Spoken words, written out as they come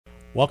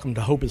Welcome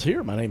to Hope is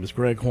Here. My name is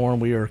Greg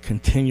Horn. We are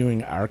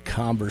continuing our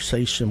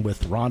conversation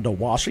with Rhonda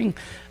Washing.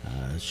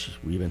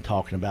 We've been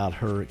talking about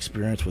her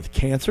experience with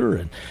cancer,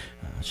 and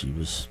she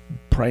was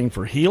praying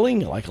for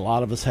healing, like a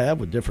lot of us have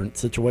with different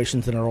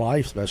situations in our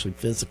life, especially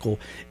physical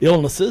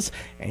illnesses,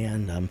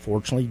 and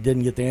unfortunately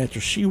didn't get the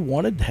answer she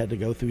wanted, had to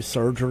go through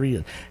surgery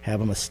and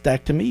have a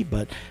mastectomy,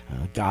 but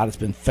God has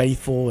been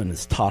faithful and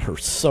has taught her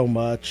so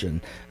much, and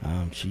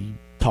she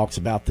talks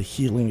about the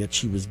healing that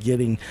she was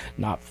getting,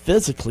 not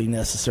physically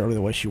necessarily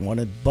the way she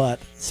wanted, but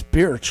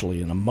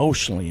spiritually and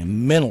emotionally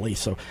and mentally.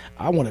 So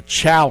I want to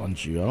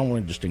challenge you. I don't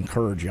want to just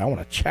encourage you. I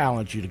want to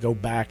challenge you to go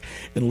back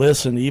and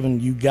listen, even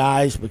you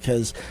guys,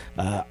 because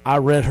I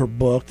read her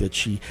book that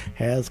she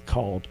has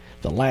called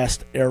The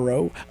Last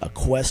Arrow, A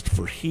Quest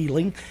for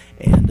Healing.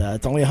 And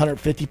it's only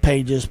 150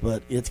 pages,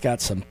 but it's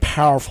got some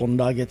powerful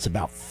nuggets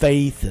about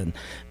faith and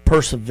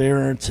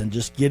perseverance and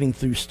just getting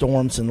through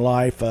storms in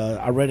life.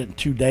 I read it in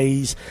 2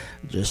 days,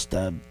 just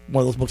one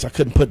of those books I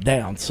couldn't put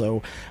down.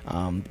 So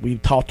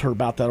we've talked to her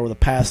about that over the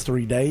past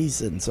 3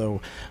 days. And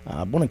so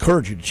I want to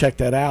encourage you to check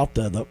that out,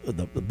 the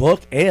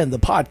book and the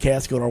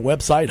podcast. Go to our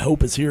website,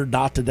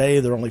 hopeishere.today.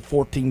 They're only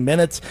 14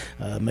 minutes.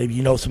 Maybe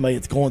you know somebody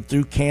that's going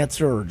through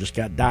cancer or just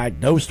got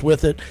diagnosed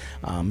with it.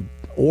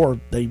 Or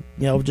they,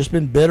 just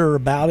been bitter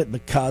about it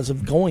because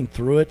of going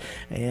through it,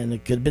 and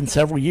it could have been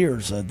several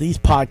years. These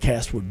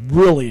podcasts would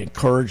really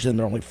encourage them.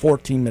 They're only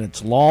 14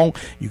 minutes long.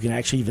 You can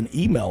actually even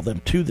email them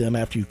to them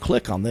after you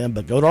click on them,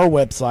 but go to our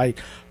website,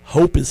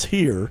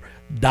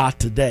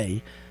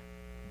 hopeishere.today.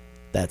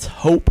 That's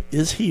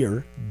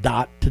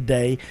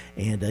hopeishere.today,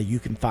 and you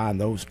can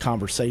find those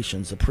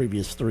conversations, the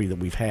previous 3 that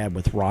we've had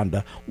with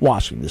Rhonda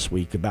Washing this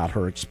week about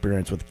her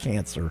experience with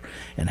cancer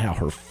and how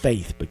her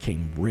faith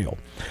became real.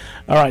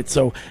 All right,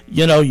 so,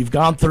 you've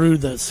gone through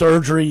the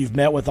surgery, you've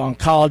met with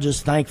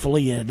oncologists,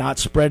 thankfully, and not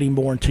spreading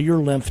more into your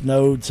lymph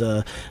nodes.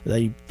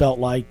 They felt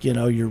like,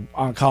 your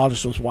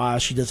oncologist was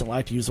wise. She doesn't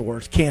like to use the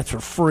words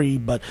cancer-free,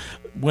 but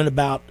went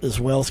about as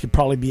well as could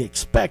probably be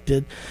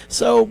expected.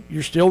 So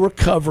you're still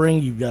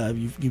recovering.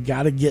 You've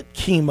got to get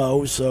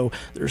chemo, so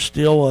there's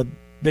still a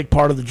big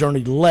part of the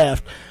journey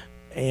left.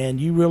 And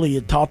you really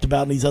had talked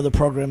about in these other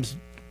programs,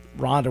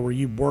 Rhonda, where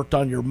you worked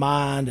on your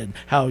mind and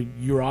how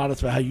you were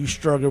honest about how you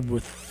struggled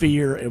with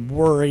fear and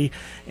worry,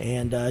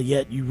 and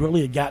yet you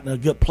really had gotten a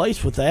good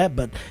place with that.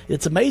 But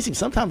it's amazing.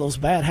 Sometimes those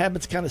bad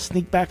habits kind of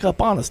sneak back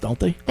up on us, don't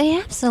they? They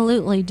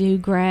absolutely do,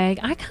 Greg.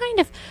 I kind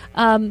of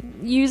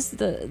use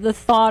the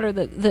thought or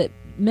the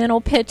mental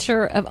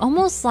picture of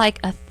almost like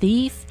a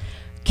thief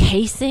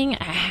casing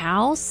a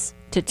house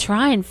to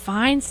try and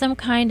find some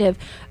kind of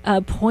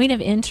point of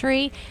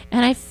entry,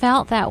 and I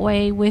felt that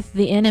way with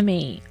the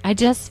enemy. I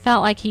just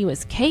felt like he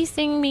was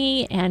casing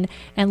me and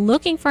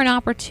looking for an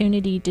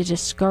opportunity to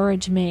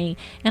discourage me.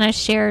 And I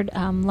shared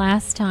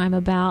last time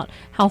about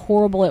how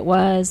horrible it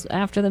was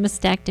after the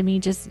mastectomy,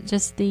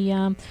 just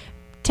the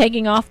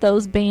taking off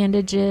those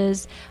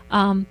bandages.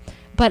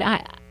 But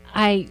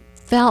I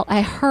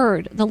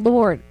heard the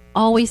Lord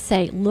always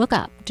say, look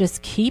up,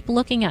 just keep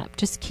looking up,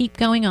 just keep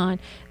going on.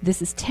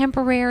 This is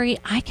temporary.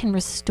 I can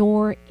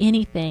restore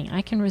anything.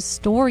 I can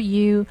restore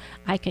you.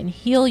 I can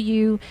heal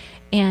you.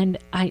 And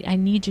I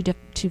need you to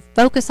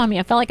focus on me.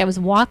 I felt like I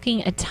was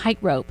walking a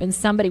tightrope and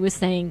somebody was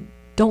saying,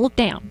 don't look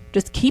down,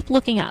 just keep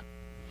looking up.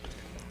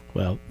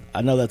 Well,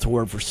 I know that's a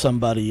word for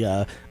somebody.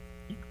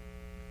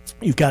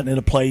 You've gotten in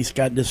a place,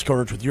 gotten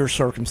discouraged with your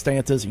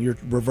circumstances, and you're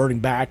reverting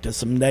back to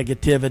some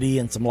negativity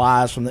and some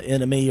lies from the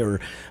enemy, or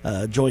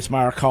Joyce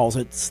Meyer calls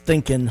it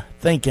thinking.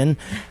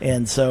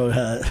 And so,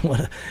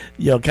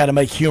 kind of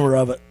make humor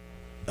of it.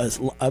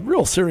 A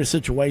real serious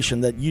situation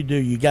that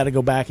you got to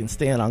go back and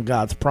stand on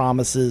God's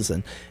promises,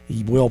 and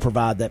He will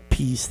provide that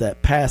peace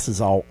that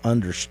passes all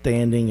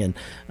understanding. And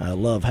I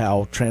love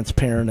how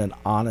transparent and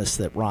honest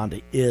that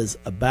Rhonda is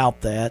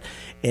about that.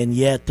 And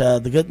yet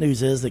the good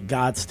news is that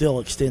God still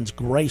extends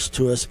grace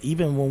to us,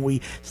 even when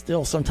we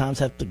still sometimes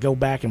have to go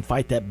back and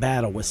fight that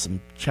battle with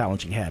some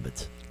challenging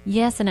habits.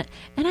 Yes, and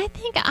I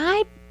think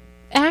I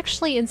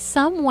actually, in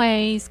some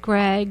ways,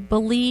 Greg,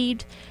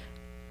 believed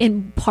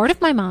in part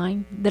of my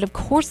mind that of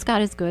course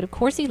God is good, of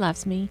course He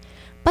loves me,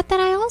 but that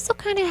I also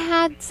kind of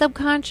had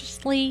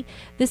subconsciously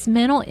this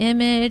mental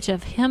image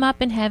of Him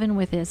up in heaven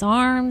with His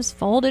arms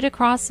folded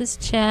across His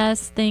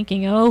chest,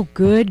 thinking, oh,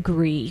 good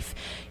grief,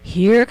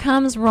 here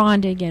comes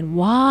Rhonda again.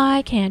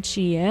 Why can't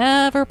she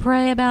ever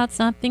pray about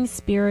something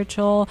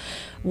spiritual?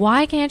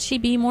 Why can't she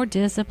be more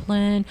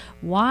disciplined?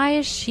 Why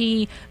is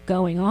she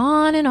going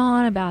on and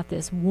on about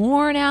this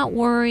worn out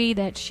worry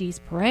that she's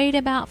prayed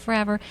about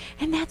forever?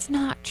 And that's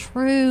not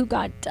true.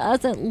 God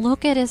doesn't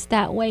look at us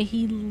that way.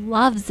 He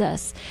loves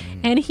us,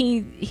 and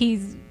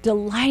He's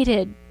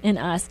delighted in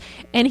us,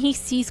 and He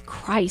sees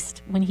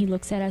Christ when He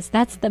looks at us.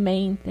 That's the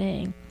main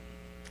thing.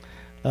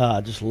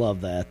 I just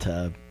love that,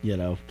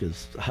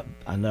 because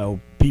I know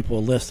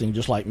people listening,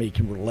 just like me,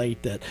 can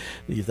relate that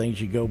these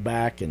things you go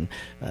back and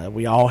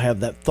we all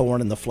have that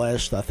thorn in the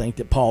flesh, I think,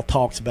 that Paul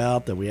talks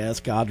about, that we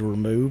ask God to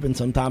remove, and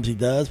sometimes he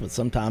does, but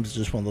sometimes it's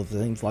just one of the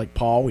things like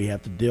Paul we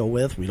have to deal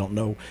with. We don't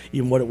know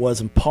even what it was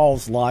in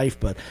Paul's life,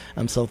 but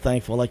I'm so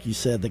thankful, like you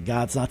said, that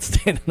God's not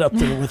standing up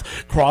there with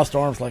crossed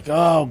arms like,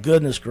 oh,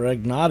 goodness,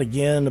 Greg, not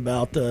again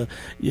about,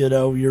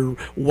 your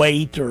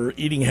weight or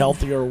eating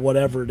healthy or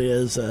whatever it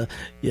is,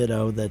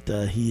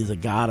 that he is a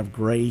God of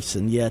grace.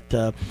 And yet,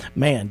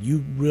 man,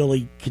 you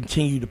really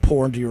continue to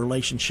pour into your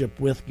relationship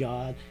with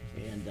God.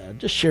 And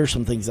just share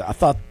some things. I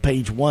thought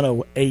page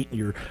 108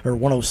 or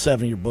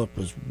 107 in your book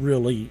was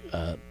really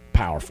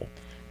powerful.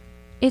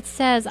 It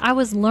says, I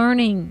was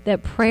learning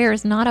that prayer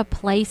is not a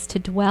place to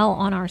dwell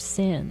on our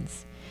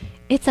sins.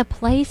 It's a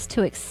place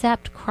to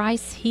accept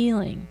Christ's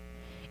healing.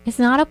 It's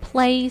not a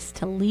place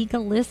to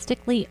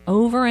legalistically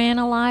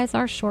overanalyze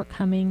our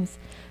shortcomings,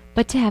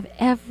 but to have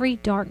every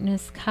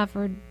darkness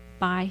covered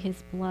by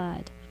his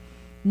blood.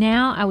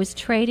 Now I was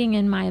trading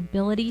in my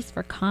abilities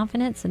for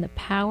confidence in the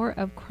power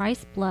of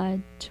Christ's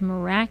blood to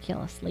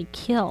miraculously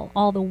kill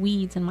all the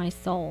weeds in my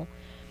soul.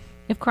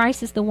 If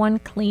Christ is the one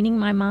cleaning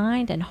my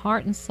mind and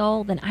heart and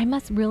soul, then I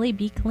must really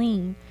be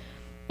clean.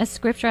 A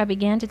scripture I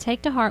began to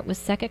take to heart was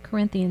 2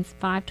 Corinthians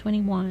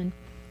 5:21.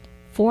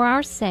 For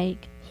our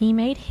sake he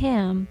made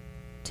him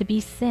to be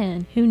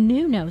sin who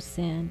knew no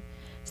sin,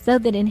 so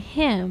that in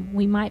him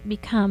we might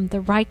become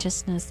the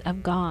righteousness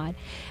of God.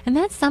 And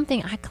that's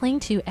something I cling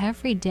to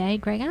every day,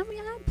 Greg. I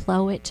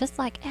blow it just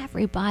like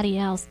everybody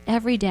else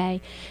every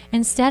day.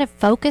 Instead of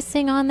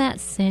focusing on that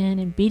sin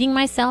and beating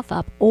myself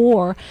up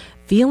or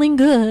feeling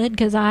good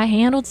because I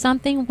handled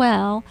something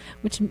well,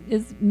 which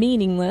is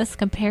meaningless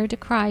compared to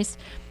Christ,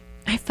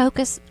 I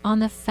focus on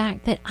the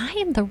fact that I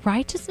am the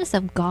righteousness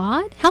of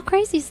God. How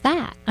crazy is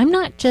that? I'm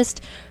not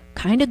just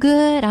kind of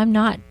good. I'm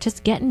not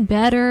just getting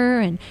better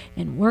and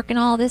working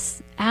all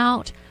this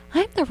out.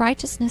 I'm the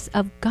righteousness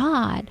of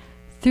God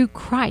through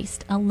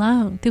Christ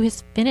alone, through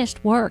his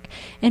finished work.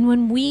 And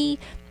when we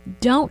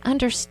don't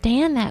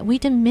understand that, we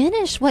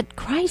diminish what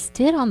Christ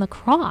did on the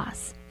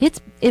cross.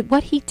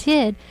 What he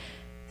did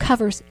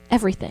covers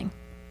everything.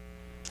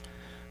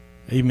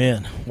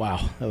 Amen.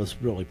 Wow, that was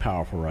really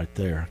powerful right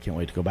there. I can't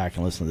wait to go back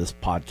and listen to this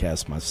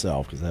podcast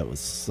myself, because that was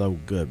so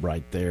good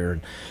right there.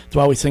 And that's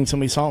why we sing so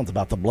many songs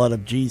about the blood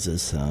of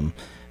Jesus,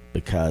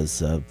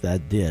 because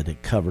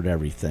it covered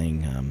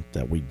everything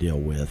that we deal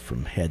with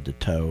from head to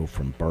toe,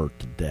 from birth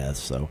to death.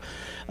 So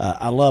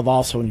I love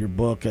also in your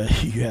book,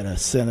 you had a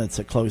sentence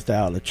that closed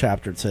out the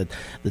chapter. It said,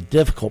 the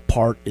difficult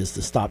part is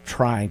to stop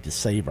trying to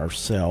save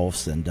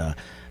ourselves. And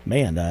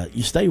man,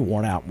 you stay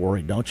worn out and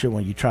worried, don't you,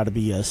 when you try to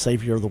be a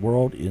savior of the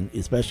world,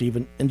 especially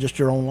even in just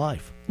your own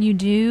life? You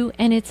do,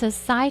 and it's a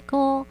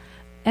cycle,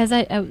 as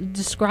I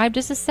described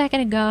just a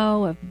second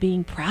ago, of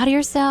being proud of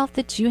yourself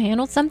that you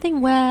handled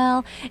something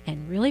well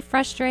and really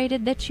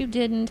frustrated that you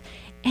didn't,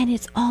 and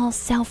it's all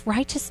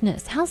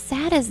self-righteousness. How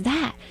sad is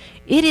that?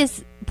 It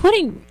is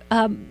putting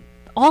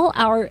all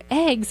our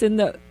eggs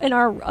in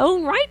our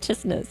own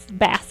righteousness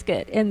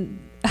basket, and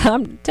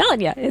I'm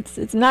telling you,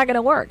 it's not going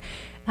to work.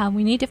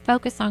 We need to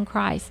focus on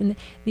Christ. And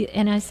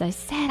as I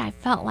said, I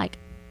felt like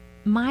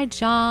my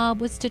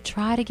job was to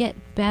try to get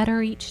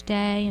better each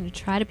day and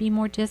to try to be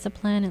more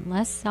disciplined and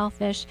less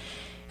selfish.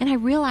 And I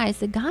realized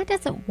that God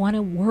doesn't want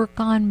to work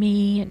on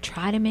me and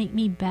try to make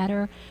me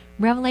better.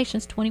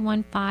 Revelations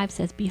 21:5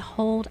 says,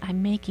 behold,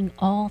 I'm making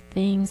all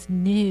things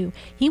new.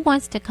 He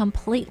wants to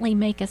completely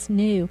make us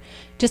new.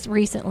 Just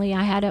recently,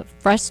 I had a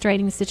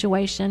frustrating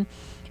situation,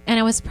 and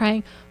I was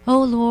praying,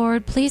 oh,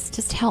 Lord, please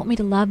just help me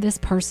to love this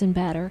person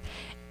better.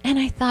 And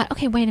I thought,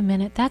 okay, wait a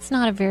minute. That's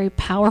not a very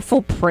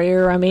powerful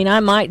prayer. I mean, I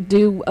might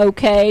do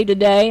okay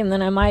today, and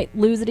then I might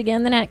lose it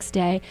again the next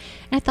day.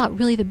 And I thought,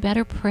 really, the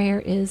better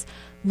prayer is,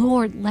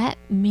 Lord, let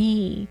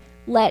your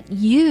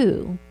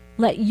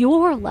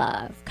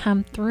love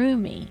come through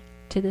me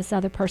to this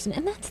other person.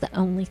 And that's the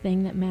only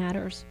thing that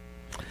matters.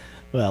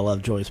 Well, I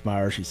love Joyce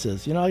Meyer. She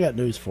says, I got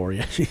news for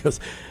you. She goes,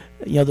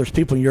 there's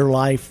people in your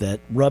life that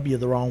rub you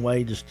the wrong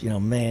way. Just,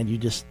 man, you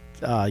just,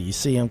 you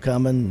see them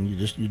coming and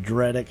you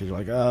dread it because you're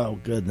like, oh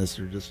goodness,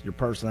 they're just, your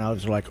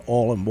personalities are like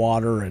oil and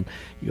water, and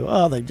you go,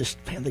 oh, they just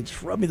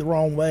rub me the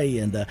wrong way.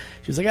 And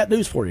she goes, I got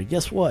news for you.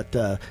 Guess what?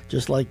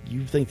 Just like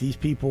you think these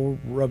people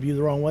rub you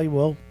the wrong way,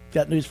 well,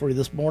 got news for you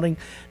this morning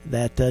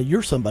that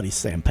you're somebody's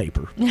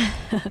sandpaper.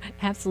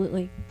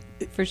 Absolutely.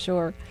 For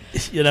sure.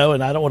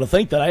 And I don't want to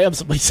think that I am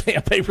somebody's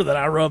sandpaper, that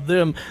I rub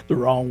them the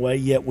wrong way,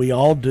 yet we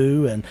all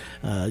do. And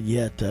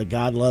yet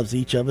God loves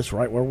each of us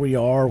right where we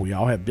are. We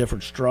all have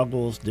different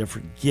struggles,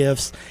 different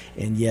gifts.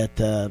 And yet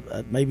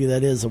maybe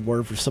that is a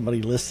word for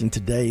somebody listening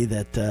today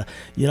that,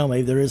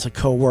 maybe there is a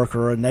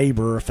coworker or a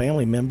neighbor or a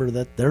family member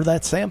that they're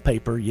that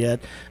sandpaper. Yet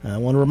I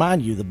want to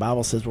remind you, the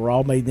Bible says we're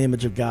all made in the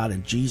image of God,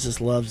 and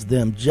Jesus loves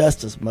them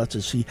just as much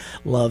as he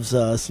loves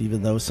us,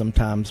 even though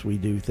sometimes we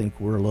do think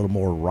we're a little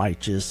more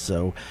righteous.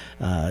 So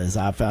as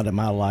I've found in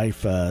my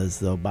life, as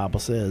the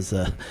Bible says,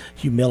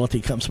 humility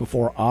comes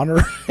before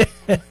honor.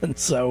 And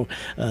so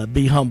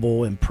be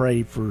humble and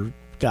pray for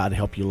God to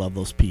help you love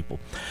those people.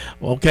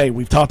 Okay,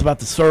 we've talked about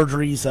the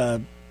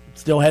surgeries.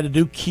 Still had to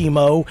do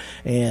chemo,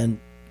 and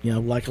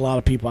like a lot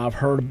of people, I've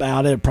heard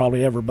about it,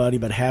 probably everybody,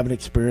 but haven't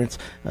experienced.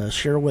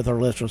 Share with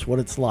our listeners what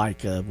it's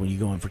like when you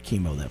go in for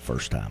chemo that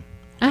first time.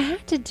 I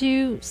had to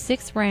do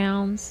 6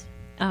 rounds,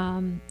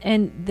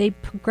 and they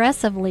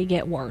progressively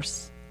get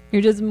worse.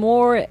 You're just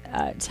more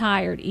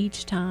tired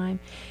each time.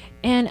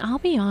 And I'll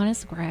be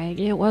honest, Greg,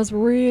 it was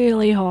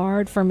really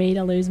hard for me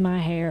to lose my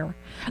hair.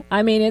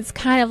 I mean, it's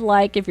kind of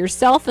like if your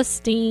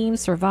self-esteem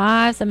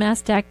survives a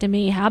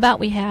mastectomy, how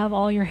about we have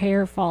all your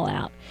hair fall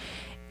out?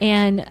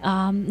 And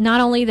not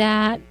only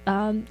that,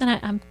 and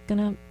I'm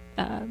going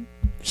to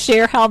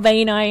share how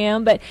vain I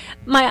am, but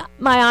my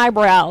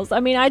eyebrows.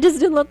 I mean, I just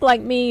didn't look like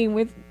me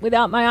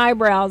without my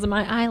eyebrows and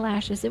my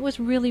eyelashes. It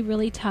was really,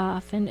 really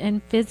tough.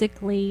 And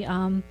physically,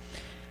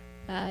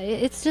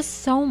 it's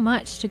just so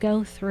much to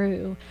go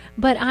through.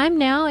 But I'm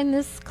now in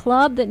this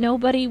club that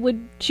nobody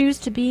would choose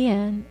to be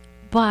in.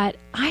 But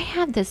I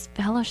have this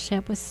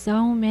fellowship with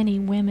so many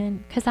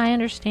women because I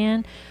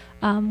understand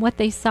what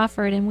they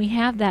suffered, and we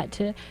have that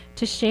to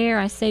share.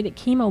 I say that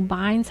chemo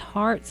binds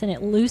hearts and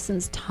it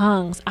loosens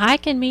tongues. I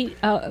can meet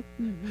a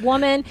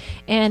woman,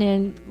 and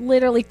in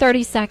literally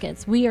 30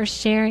 seconds, we are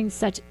sharing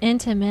such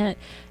intimate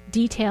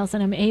details,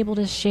 and I'm able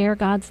to share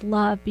God's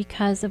love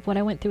because of what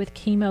I went through with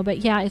chemo. But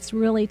yeah, it's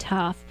really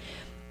tough.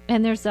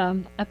 And there's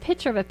a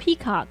picture of a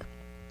peacock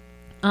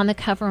on the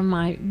cover of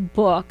my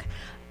book,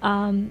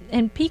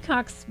 and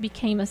peacocks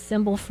became a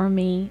symbol for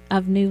me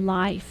of new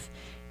life.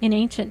 In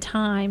ancient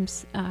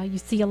times, you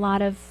see a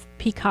lot of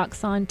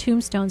peacocks on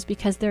tombstones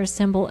because they're a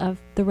symbol of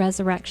the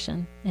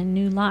resurrection and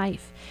new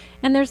life.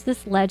 And there's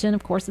this legend,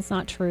 of course it's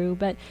not true,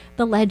 but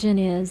the legend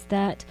is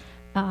that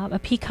a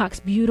peacock's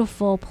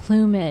beautiful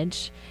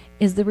plumage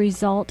is the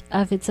result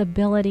of its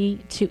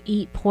ability to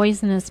eat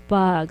poisonous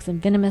bugs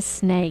and venomous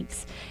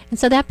snakes. And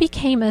so that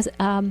became a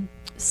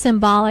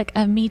symbolic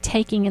of me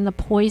taking in the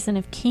poison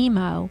of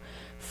chemo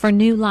for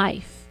new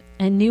life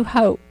and new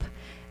hope.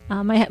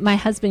 My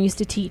husband used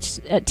to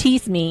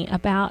tease me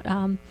about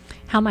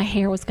how my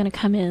hair was going to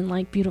come in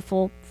like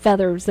beautiful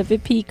feathers of a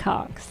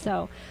peacock.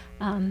 So,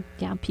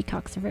 yeah,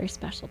 peacocks are very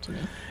special to me.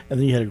 And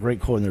then you had a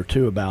great quote in there,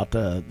 too, about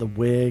the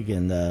wig,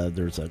 and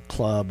there's a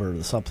club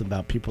or something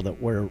about people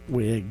that wear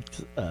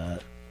wigs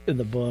in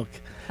the book.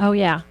 Oh,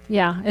 yeah.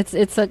 Yeah, it's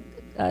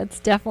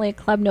definitely a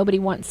club nobody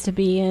wants to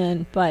be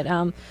in,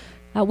 but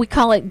we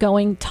call it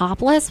going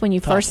topless when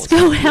you first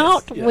go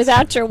out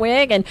without your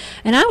wig. And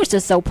I was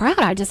just so proud.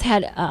 I just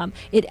had,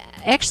 it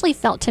actually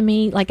felt to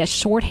me like a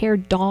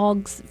short-haired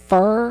dog's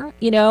fur,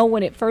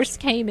 when it first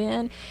came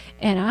in.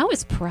 And I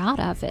was proud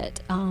of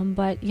it.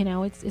 But,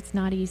 it's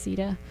not easy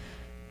to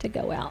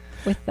go out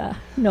with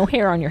no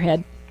hair on your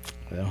head.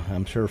 Well,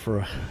 I'm sure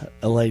for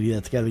a lady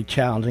that's got to be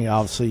challenging.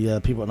 Obviously,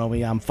 people know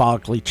me, I'm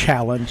follically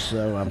challenged,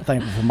 so I'm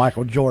thankful for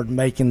Michael Jordan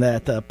making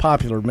that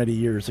popular many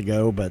years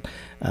ago. But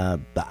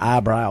the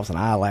eyebrows and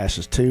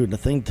eyelashes, too. And the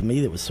thing to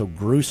me that was so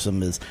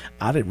gruesome is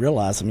I didn't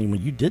realize,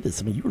 when you did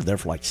this, you were there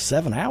for like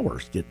 7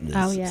 hours getting this.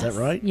 Oh, yes. Is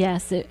that right?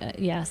 Yes,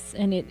 yes.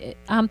 And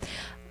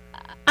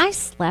I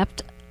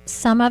slept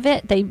some of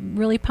it. They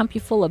really pump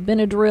you full of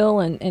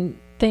Benadryl and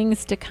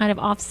things to kind of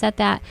offset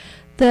that.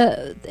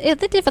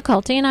 The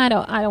difficulty, and I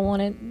don't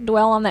want to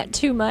dwell on that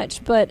too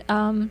much, but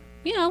 3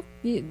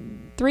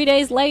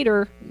 days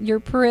later you're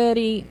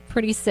pretty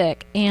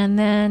sick, and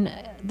then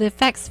the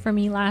effects for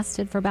me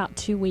lasted for about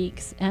 2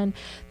 weeks, and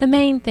the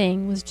main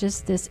thing was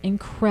just this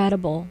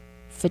incredible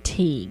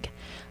fatigue.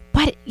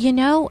 But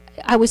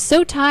I was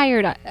so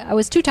tired, I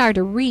was too tired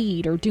to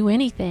read or do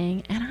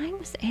anything, and I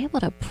was able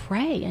to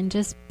pray and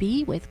just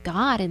be with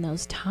God in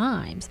those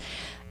times.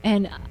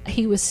 And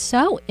he was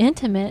so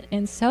intimate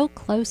and so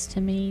close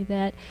to me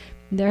that,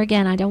 there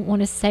again, I don't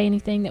want to say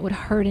anything that would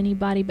hurt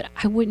anybody, but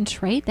I wouldn't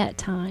trade that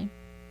time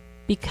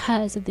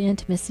because of the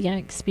intimacy I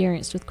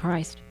experienced with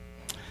Christ.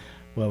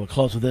 Well, we'll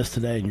close with this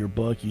today. In your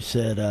book, you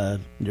said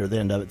near the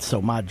end of it, so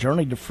my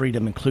journey to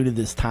freedom included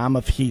this time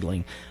of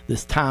healing,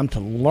 this time to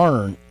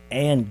learn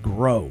and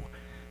grow,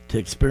 to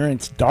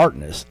experience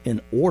darkness in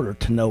order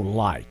to know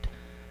light.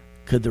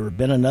 Could there have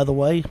been another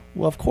way?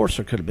 Well, of course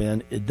there could have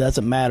been. It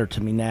doesn't matter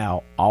to me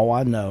now. All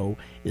I know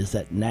is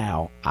that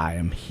now I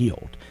am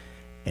healed.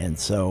 And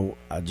so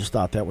I just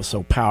thought that was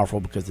so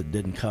powerful because it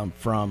didn't come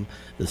from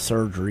the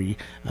surgery,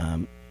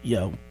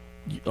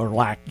 or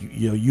lack.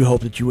 You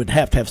hope that you would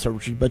have to have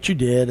surgery, but you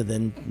did. And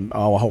then, I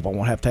hope I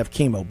won't have to have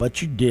chemo,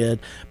 but you did.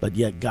 But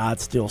yet God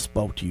still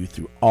spoke to you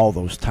through all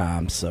those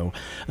times. So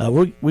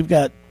we've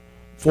got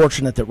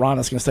fortunate that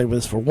Rhonda's going to stay with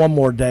us for one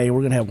more day.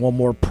 We're going to have one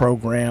more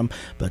program.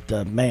 But,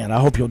 man, I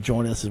hope you'll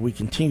join us as we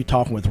continue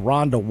talking with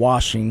Rhonda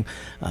Washing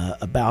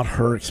about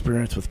her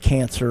experience with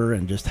cancer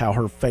and just how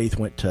her faith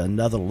went to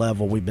another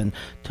level. We've been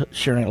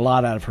sharing a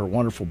lot out of her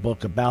wonderful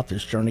book about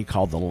this journey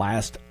called The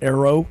Last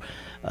Arrow,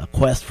 A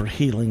Quest for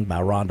Healing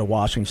by Rhonda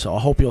Washing. So I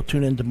hope you'll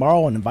tune in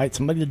tomorrow and invite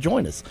somebody to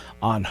join us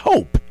on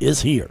Hope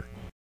is Here.